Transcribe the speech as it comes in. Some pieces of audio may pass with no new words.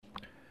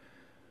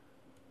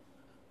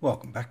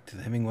Welcome back to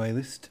the Hemingway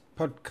List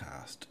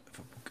podcast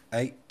for Book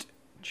 8,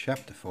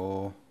 Chapter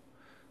 4. What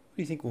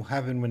do you think will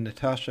happen when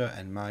Natasha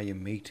and Maya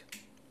meet?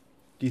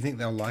 Do you think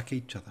they'll like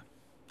each other?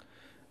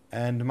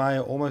 And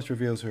Maya almost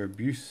reveals her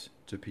abuse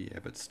to Pierre,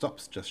 but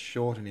stops just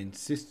short and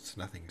insists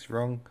nothing's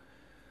wrong.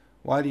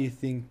 Why do you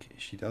think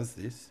she does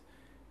this?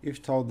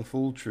 If told the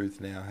full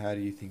truth now, how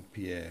do you think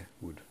Pierre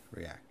would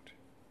react?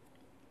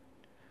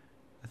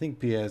 I think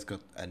Pierre's got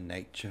a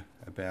nature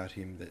about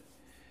him that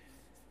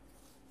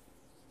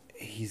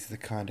he's the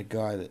kind of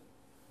guy that,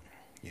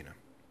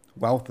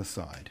 wealth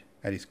aside,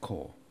 at his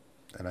core.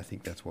 And I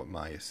think that's what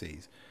Maya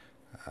sees.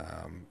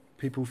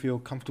 People feel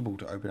comfortable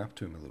to open up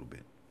to him a little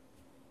bit.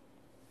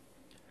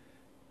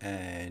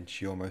 And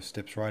she almost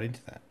steps right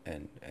into that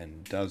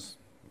and does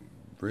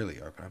really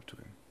open up to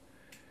him.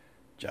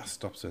 Just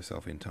stops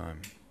herself in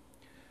time.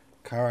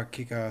 Kara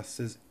Kika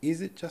says,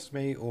 is it just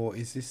me, or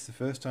is this the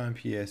first time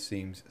Pierre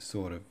seems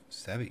sort of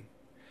savvy?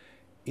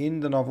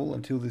 In the novel,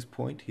 until this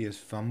point, he has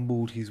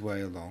fumbled his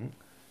way along.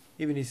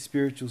 Even his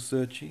spiritual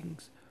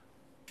searchings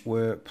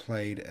were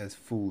played as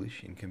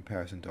foolish in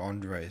comparison to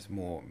Andre's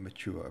more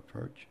mature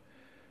approach.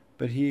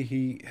 But here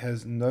he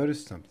has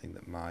noticed something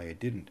that Maya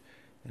didn't,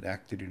 and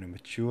acted in a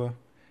mature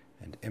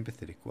and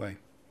empathetic way.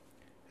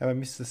 Have I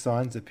missed the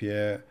signs that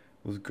Pierre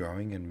was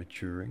growing and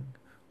maturing,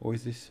 or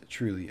is this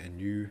truly a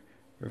new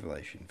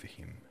revelation for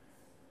him?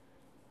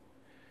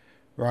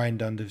 Ryan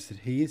Dundas said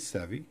he is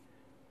savvy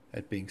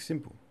at being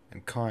simple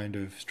and kind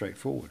of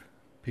straightforward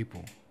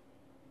people.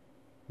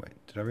 Wait,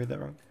 did I read that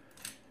wrong?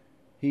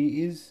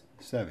 He is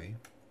savvy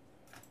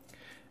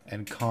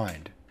and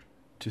kind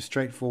to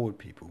straightforward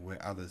people where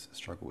others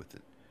struggle with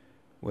it.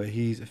 Where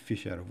he's a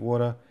fish out of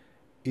water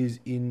is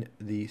in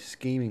the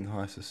scheming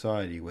high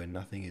society where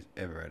nothing is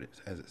ever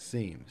as it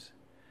seems,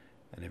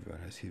 and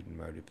everyone has hidden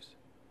motives.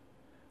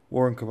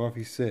 Warren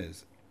Kovafi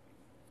says,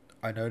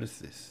 I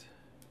noticed this,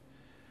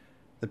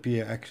 that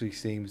Pierre actually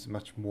seems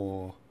much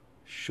more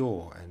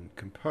sure and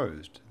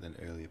composed than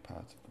earlier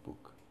parts of the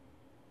book.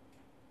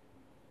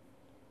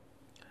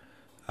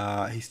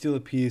 He still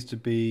appears to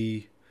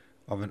be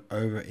a bit of an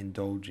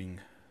overindulging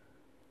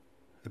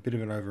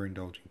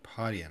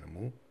party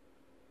animal,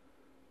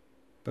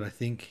 but I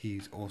think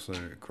he's also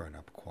grown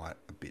up quite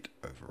a bit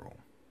overall.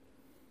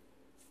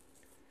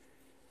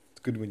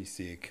 It's good when you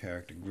see a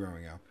character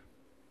growing up,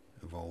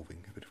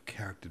 evolving, a bit of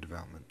character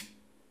development.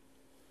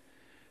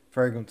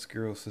 Fragrant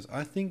Squirrel says,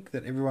 I think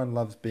that everyone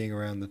loves being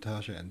around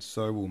Natasha, and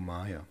so will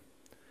Maya.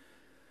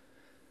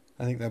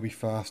 I think they'll be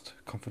fast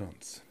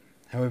confidants.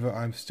 However,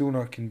 I'm still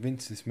not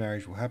convinced this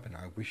marriage will happen.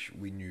 I wish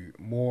we knew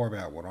more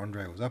about what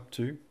Andre was up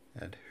to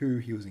and who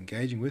he was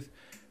engaging with,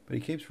 but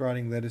he keeps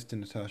writing letters to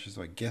Natasha,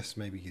 so I guess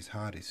maybe his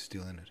heart is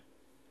still in it.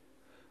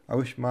 I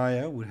wish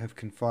Maya would have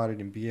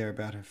confided in Pierre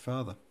about her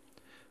father.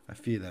 I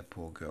fear that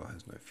poor girl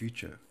has no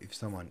future if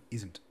someone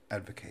isn't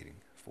advocating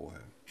for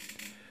her.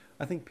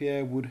 I think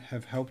Pierre would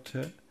have helped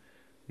her.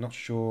 Not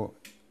sure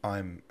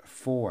I'm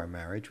for a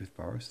marriage with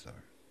Boris,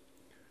 though.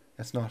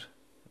 That's not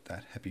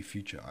that happy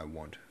future I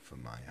want for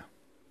Maya.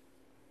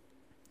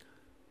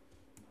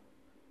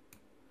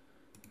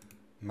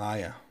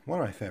 Maya, one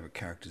of my favourite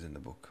characters in the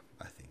book,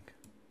 I think.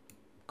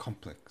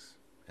 Complex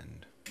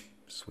and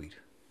sweet.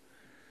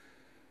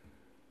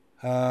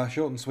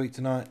 Short and sweet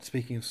tonight,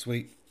 speaking of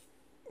sweet,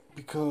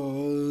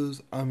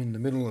 because I'm in the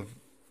middle of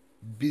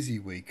busy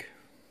week,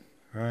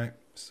 right?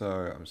 So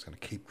I'm just going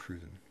to keep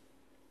cruising.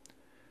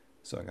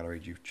 So I'm going to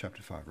read you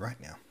chapter 5 right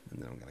now,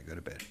 and then I'm going to go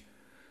to bed.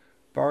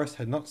 Boris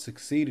had not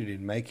succeeded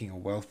in making a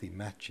wealthy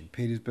match in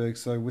Petersburg,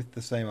 so with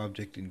the same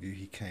object in view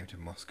he came to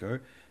Moscow.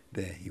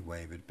 There he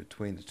wavered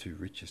between the two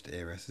richest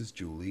heiresses,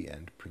 Julie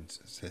and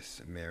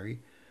Princess Mary.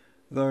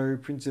 Though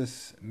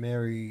Princess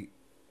Mary,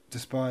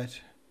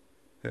 despite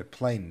her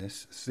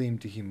plainness, seemed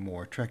to him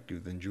more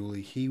attractive than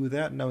Julie, he,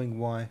 without knowing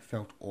why,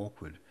 felt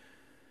awkward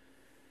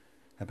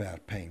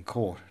about paying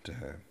court to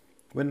her.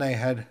 When they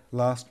had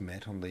last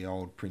met on the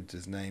old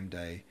prince's name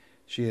day,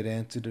 she had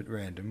answered at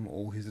random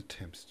all his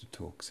attempts to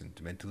talk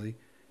sentimentally,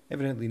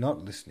 evidently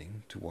not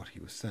listening to what he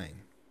was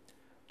saying.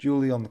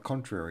 Julie, on the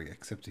contrary,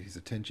 accepted his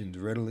attentions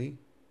readily,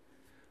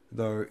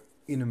 though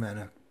in a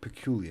manner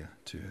peculiar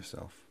to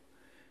herself.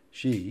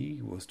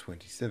 She was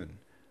 27.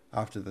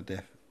 After the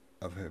death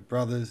of her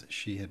brothers,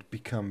 she had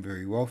become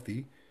very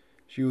wealthy.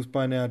 She was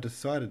by now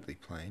decidedly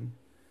plain,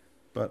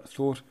 but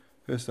thought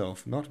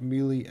herself not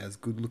merely as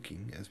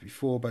good-looking as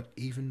before, but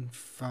even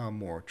far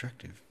more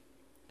attractive.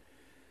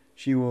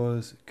 She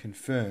was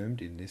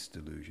confirmed in this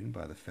delusion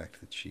by the fact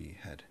that she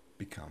had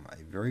become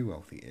a very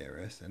wealthy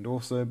heiress, and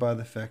also by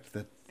the fact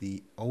that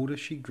the older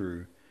she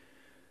grew,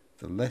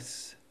 the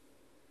less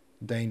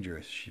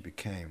dangerous she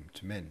became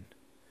to men,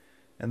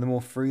 and the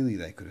more freely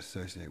they could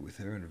associate with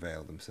her and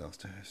avail themselves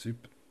to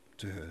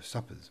her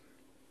suppers,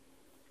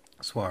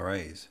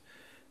 soirees,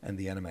 and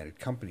the animated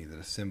company that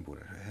assembled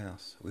at her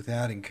house,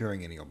 without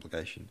incurring any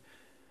obligation.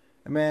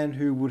 A man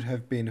who would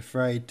have been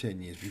afraid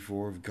 10 years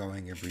before of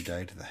going every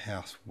day to the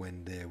house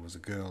when there was a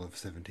girl of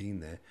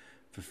 17 there,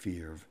 for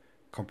fear of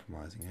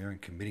compromising her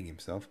and committing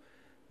himself,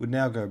 would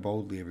now go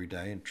boldly every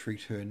day and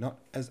treat her not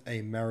as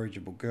a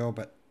marriageable girl,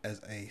 but as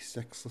a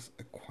sexless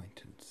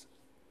acquaintance.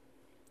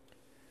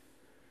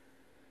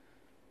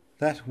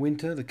 That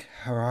winter, the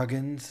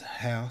Karagins'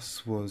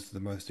 house was the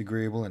most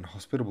agreeable and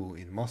hospitable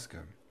in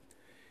Moscow.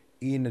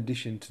 In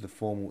addition to the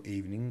formal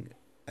evening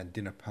and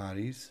dinner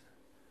parties,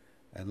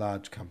 a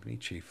large company,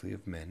 chiefly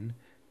of men,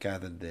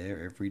 gathered there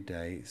every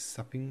day,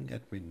 supping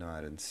at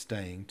midnight and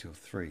staying till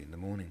 3 in the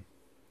morning.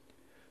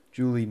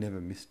 Julie never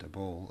missed a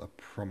ball, a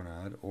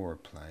promenade, or a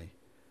play.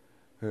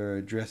 Her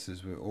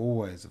dresses were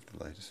always of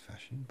the latest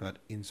fashion, but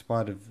in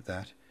spite of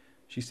that,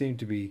 she seemed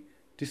to be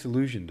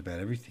disillusioned about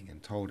everything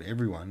and told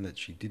everyone that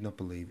she did not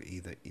believe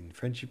either in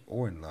friendship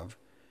or in love,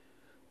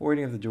 or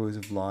any of the joys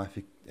of life,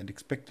 and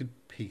expected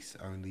peace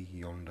only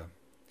yonder.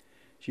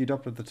 She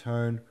adopted the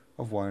tone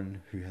of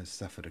one who has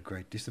suffered a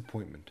great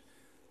disappointment,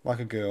 like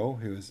a girl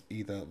who has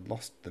either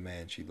lost the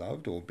man she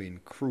loved or been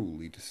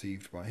cruelly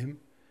deceived by him.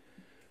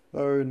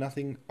 Though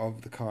nothing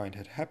of the kind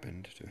had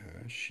happened to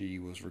her, she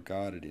was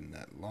regarded in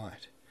that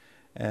light,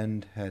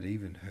 and had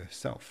even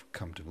herself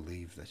come to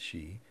believe that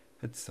she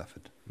had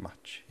suffered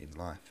much in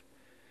life.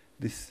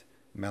 This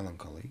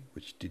melancholy,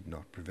 which did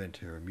not prevent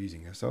her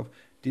amusing herself,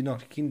 did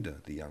not hinder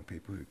the young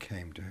people who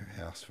came to her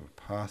house from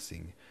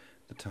passing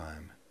the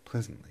time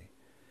pleasantly.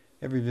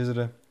 Every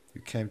visitor who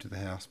came to the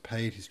house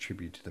paid his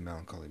tribute to the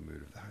melancholy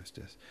mood of the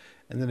hostess,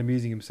 and then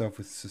amusing himself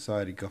with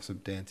society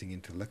gossip, dancing,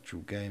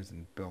 intellectual games,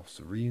 and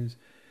balsaremes,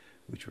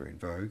 which were in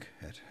vogue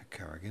at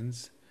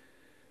Karagin's.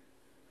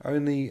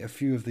 Only a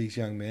few of these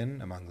young men,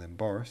 among them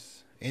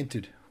Boris,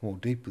 entered more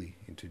deeply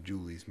into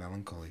Julie's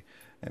melancholy,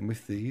 and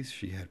with these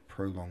she had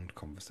prolonged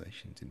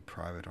conversations in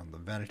private on the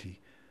vanity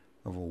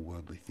of all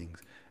worldly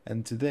things,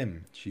 and to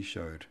them she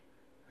showed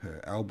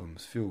her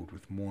albums filled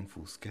with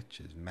mournful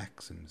sketches,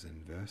 maxims,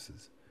 and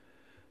verses.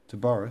 To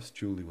Boris,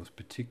 Julie was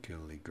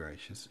particularly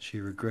gracious.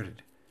 She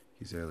regretted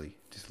his early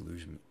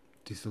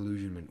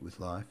disillusionment with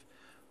life,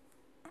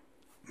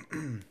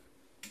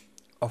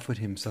 offered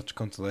him such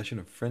consolation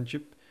of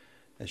friendship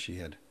as she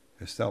had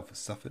herself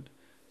suffered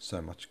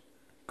so much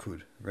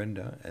could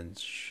render, and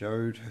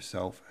showed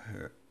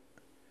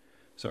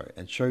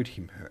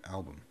him her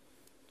album.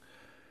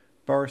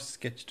 Boris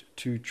sketched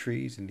 2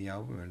 trees in the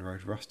album and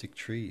wrote, "Rustic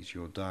trees,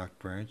 your dark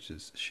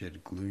branches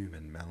shed gloom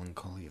and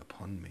melancholy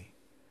upon me."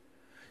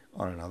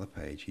 On another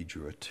page he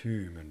drew a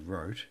tomb and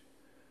wrote,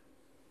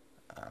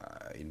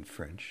 in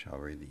French, I'll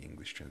read the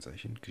English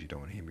translation because you don't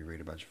want to hear me read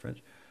a bunch of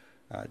French.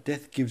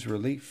 "Death gives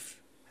relief,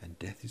 and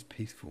death is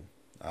peaceful.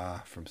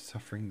 Ah, from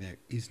suffering there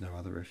is no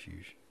other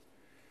refuge."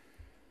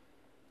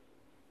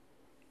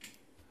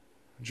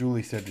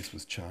 Julie said this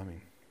was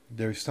charming.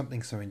 "There is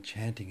something so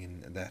enchanting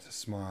in that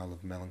smile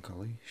of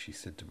melancholy," she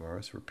said to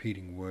Boris,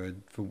 repeating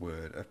word for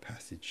word a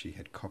passage she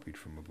had copied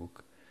from a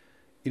book.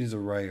 "It is a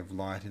ray of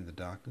light in the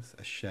darkness,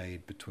 a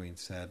shade between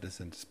sadness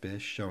and despair,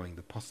 showing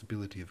the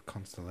possibility of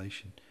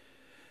consolation."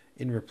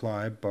 In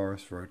reply,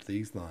 Boris wrote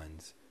these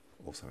lines,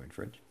 also in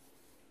French.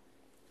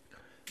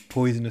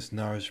 "Poisonous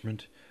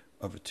nourishment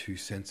of a too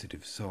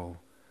sensitive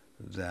soul,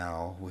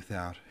 thou,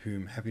 without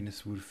whom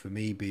happiness would for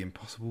me be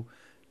impossible,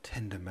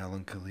 tender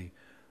melancholy,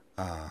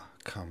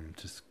 come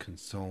to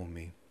console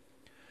me.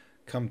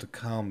 Come to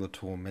calm the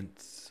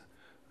torments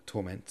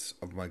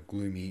of my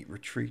gloomy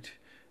retreat,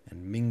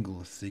 and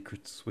mingle a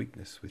secret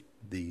sweetness with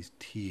these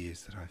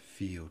tears that I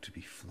feel to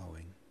be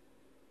flowing."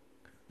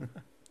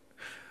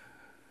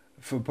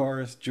 For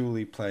Boris,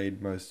 Julie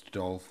played most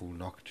doleful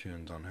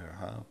nocturnes on her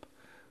harp.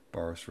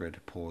 Boris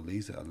read Poor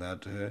Lisa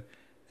aloud to her,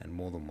 and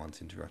more than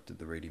once interrupted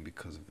the reading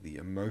because of the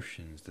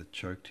emotions that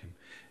choked him.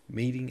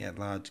 Meeting at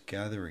large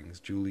gatherings,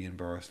 Julie and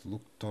Boris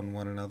looked on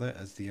one another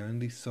as the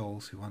only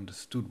souls who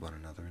understood one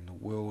another in the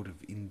world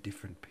of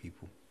indifferent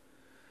people.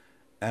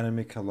 Anna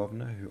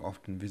Mikhailovna, who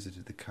often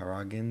visited the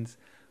Karagins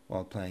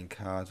while playing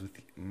cards with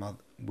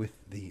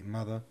the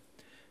mother,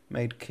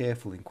 made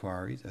careful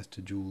inquiries as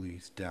to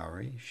Julie's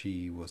dowry.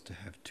 She was to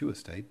have 2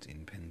 estates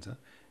in Penza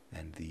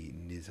and the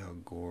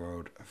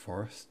Nizhegorod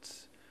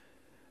forests.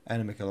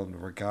 Anna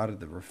Mikhailovna regarded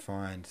the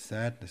refined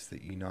sadness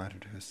that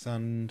united her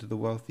son to the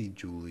wealthy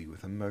Julie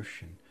with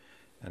emotion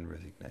and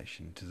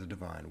resignation to the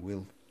divine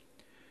will.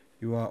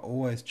 "You are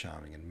always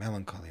charming and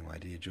melancholy, my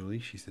dear Julie,"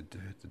 she said to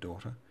her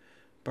daughter.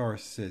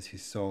 "Boris says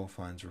his soul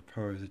finds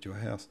repose at your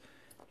house.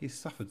 He has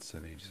suffered so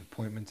many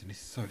disappointments and is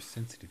so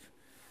sensitive,"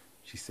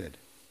 she said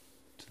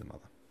to the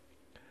mother.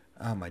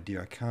 "Ah, my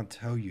dear, I can't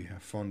tell you how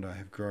fond I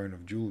have grown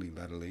of Julie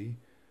latterly,"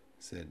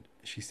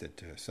 she said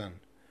to her son.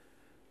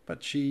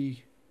 But who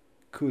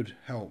could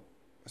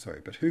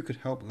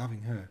help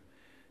loving her?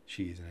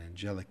 She is an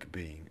angelic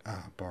being.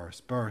 Ah,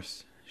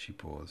 Boris, she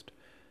paused.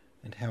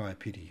 "And how I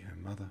pity her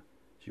mother,"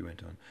 she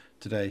went on.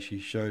 "Today she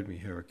showed me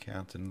her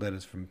accounts and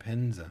letters from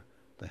Penza.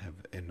 They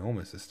have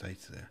enormous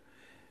estates there.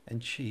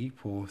 And she,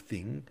 poor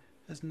thing,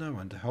 has no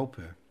one to help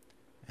her.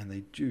 And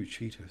they do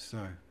cheat her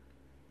so."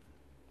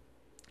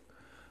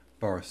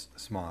 Boris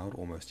smiled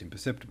almost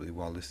imperceptibly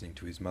while listening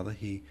to his mother.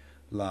 He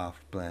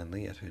laughed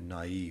blandly at her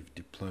naive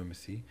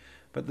diplomacy,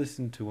 but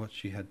listened to what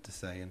she had to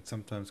say and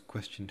sometimes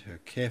questioned her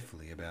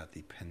carefully about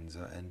the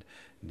Penza and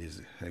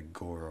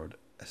Nizhegorod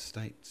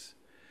estates.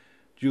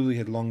 Julie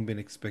had long been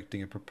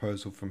expecting a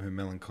proposal from her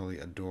melancholy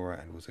adorer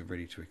and was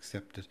ready to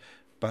accept it,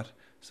 but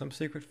some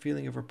secret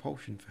feeling of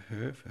repulsion for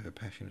her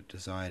passionate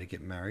desire to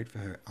get married, for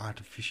her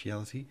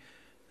artificiality,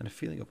 and a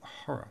feeling of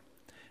horror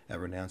at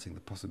renouncing the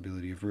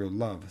possibility of real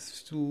love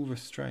still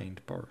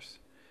restrained Boris.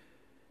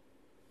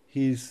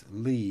 His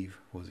leave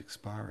was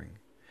expiring.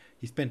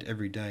 He spent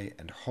every day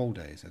and whole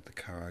days at the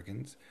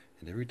Karagins,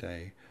 and every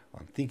day,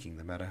 on thinking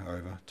the matter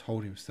over,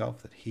 told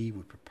himself that he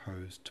would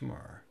propose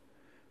tomorrow.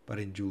 But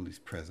in Julie's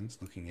presence,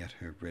 looking at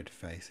her red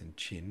face and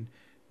chin,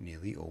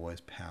 nearly always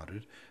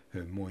powdered,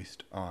 her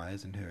moist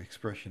eyes, and her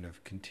expression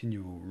of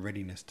continual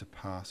readiness to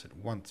pass at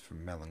once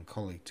from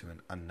melancholy to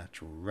an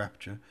unnatural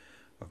rapture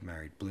of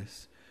married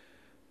bliss,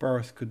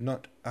 Boris could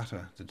not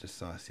utter the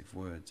decisive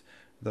words,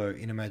 though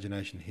in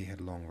imagination he had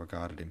long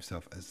regarded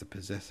himself as the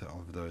possessor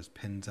of those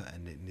Penza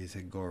and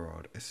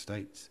Nizhegorod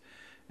estates,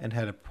 and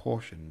had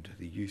apportioned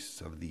the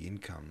use of the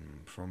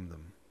income from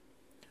them.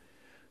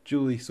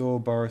 Julie saw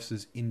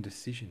Boris's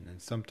indecision, and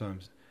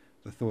sometimes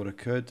the thought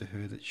occurred to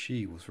her that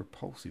she was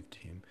repulsive to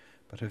him,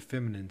 but her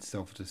feminine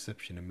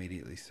self-deception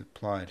immediately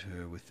supplied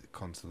her with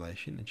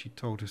consolation, and she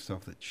told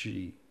herself that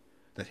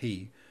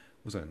he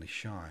was only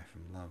shy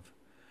from love.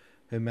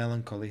 Her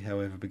melancholy,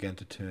 however, began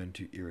to turn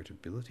to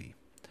irritability,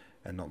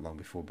 and not long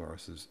before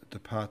Boris's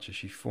departure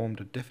she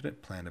formed a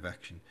definite plan of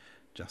action.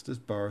 Just as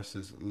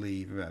Boris's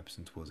leave of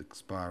absence was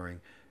expiring,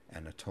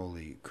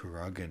 Anatoly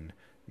Kuragin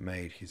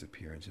made his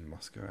appearance in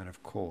Moscow, and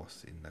of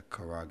course in the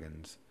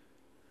Kuragins'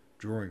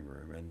 drawing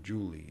room, and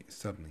Julie,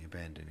 suddenly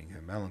abandoning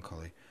her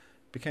melancholy,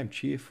 became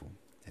cheerful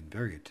and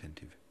very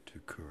attentive to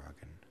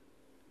Kuragin.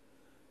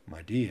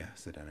 "My dear,"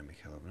 said Anna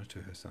Mikhailovna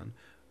to her son,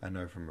 "I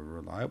know from a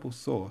reliable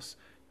source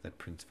that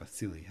Prince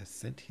Vasily has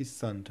sent his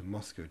son to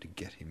Moscow to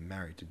get him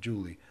married to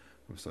Julie.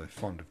 I'm so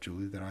fond of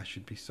Julie that I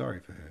should be sorry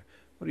for her.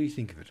 What do you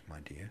think of it, my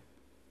dear?"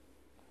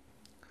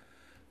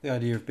 The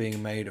idea of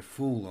being made a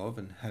fool of,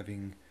 and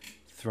having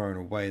thrown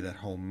away that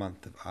whole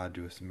month of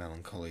arduous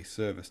melancholy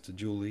service to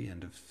Julie,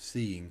 and of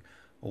seeing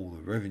all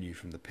the revenue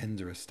from the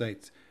Penza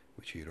estates,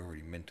 which he had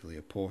already mentally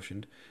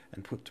apportioned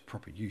and put to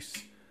proper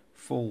use,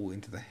 fall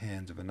into the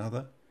hands of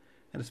another,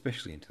 and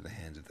especially into the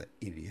hands of that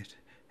idiot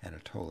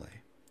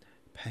Anatoly,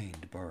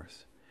 pained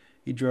Boris.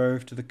 He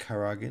drove to the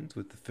Karagins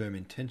with the firm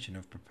intention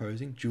of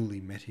proposing.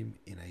 Julie met him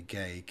in a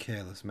gay,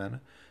 careless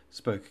manner,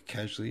 spoke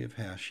casually of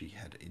how she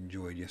had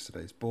enjoyed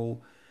yesterday's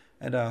ball,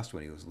 and asked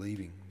when he was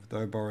leaving.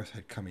 Though Boris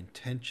had come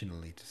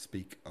intentionally to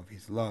speak of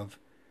his love,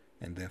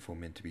 and therefore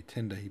meant to be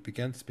tender, he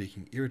began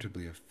speaking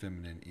irritably of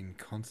feminine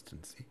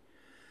inconstancy,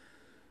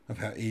 of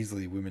how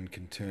easily women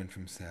can turn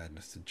from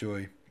sadness to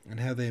joy, and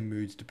how their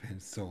moods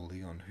depend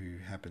solely on who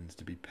happens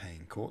to be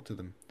paying court to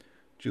them.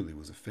 Julie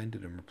was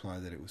offended and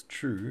replied that it was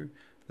true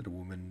that a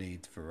woman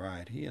needs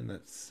variety, and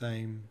that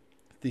same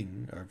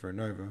thing over and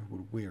over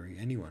would weary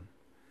anyone.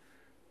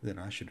 "Then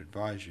I should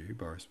advise you,"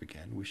 Boris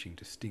began, wishing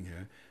to sting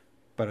her,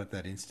 but at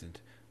that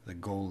instant the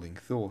galling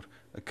thought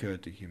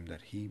occurred to him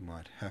that he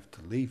might have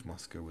to leave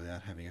Moscow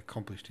without having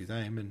accomplished his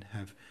aim, and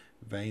have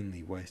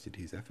vainly wasted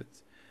his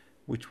efforts,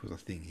 which was a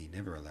thing he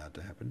never allowed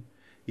to happen.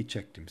 He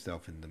checked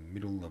himself in the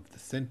middle of the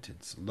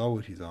sentence,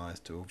 lowered his eyes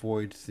to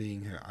avoid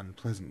seeing her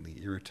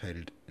unpleasantly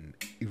irritated and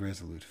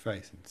irresolute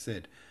face, and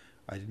said,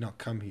 "I did not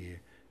come here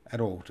at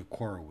all to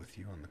quarrel with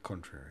you, on the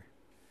contrary."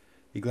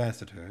 He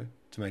glanced at her,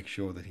 to make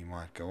sure that he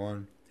might go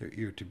on. Her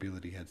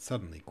irritability had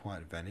suddenly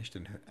quite vanished,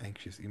 and her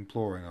anxious,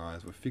 imploring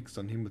eyes were fixed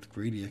on him with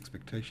greedy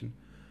expectation.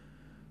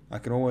 "I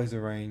can always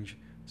arrange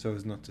so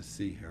as not to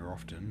see her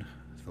often,"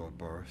 thought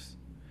Boris.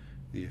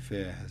 "The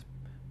affair has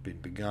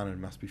been begun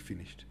and must be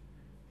finished."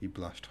 He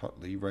blushed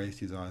hotly, raised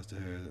his eyes to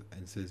her,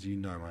 and says, "You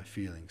know my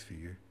feelings for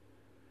you."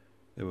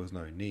 There was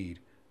no need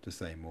to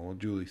say more.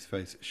 Julie's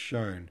face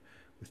shone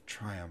with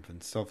triumph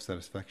and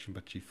self-satisfaction,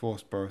 but she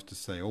forced Boris to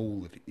say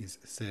all that is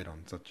said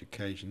on such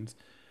occasions,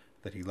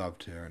 that he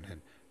loved her and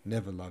had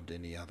never loved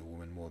any other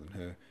woman more than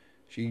her.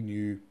 She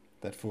knew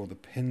that for the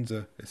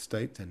Penza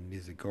estates and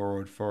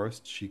Nizhegorod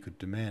forests she could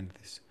demand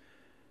this,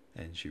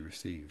 and she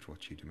received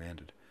what she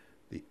demanded.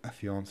 The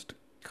affianced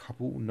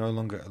couple, no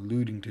longer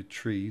alluding to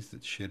trees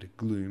that shed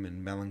gloom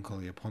and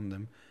melancholy upon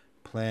them,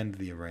 planned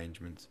the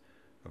arrangements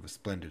of a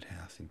splendid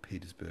house in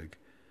Petersburg,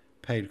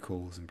 paid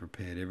calls, and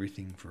prepared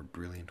everything for a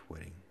brilliant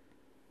wedding.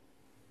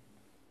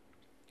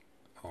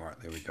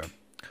 Alright, there we go.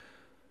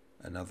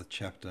 Another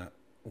chapter.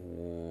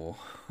 Oh,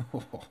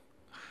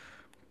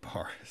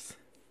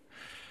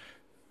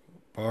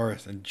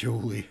 Boris and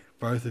Julie,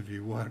 both of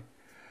you, what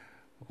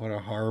a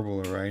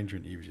horrible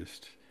arrangement you've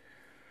just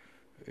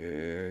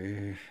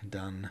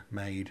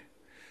made.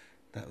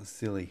 That was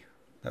silly.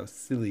 That was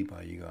silly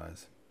by you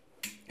guys.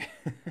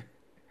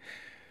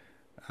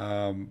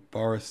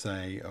 Boris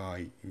saying,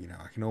 I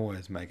can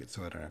always make it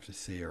so I don't have to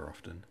see her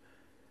often,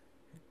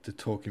 to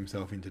talk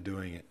himself into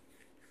doing it.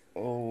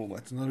 Oh,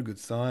 that's not a good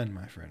sign,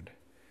 my friend.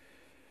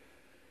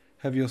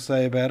 Have your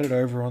say about it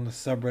over on the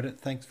subreddit.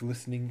 Thanks for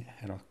listening,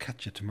 and I'll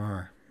catch you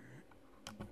tomorrow.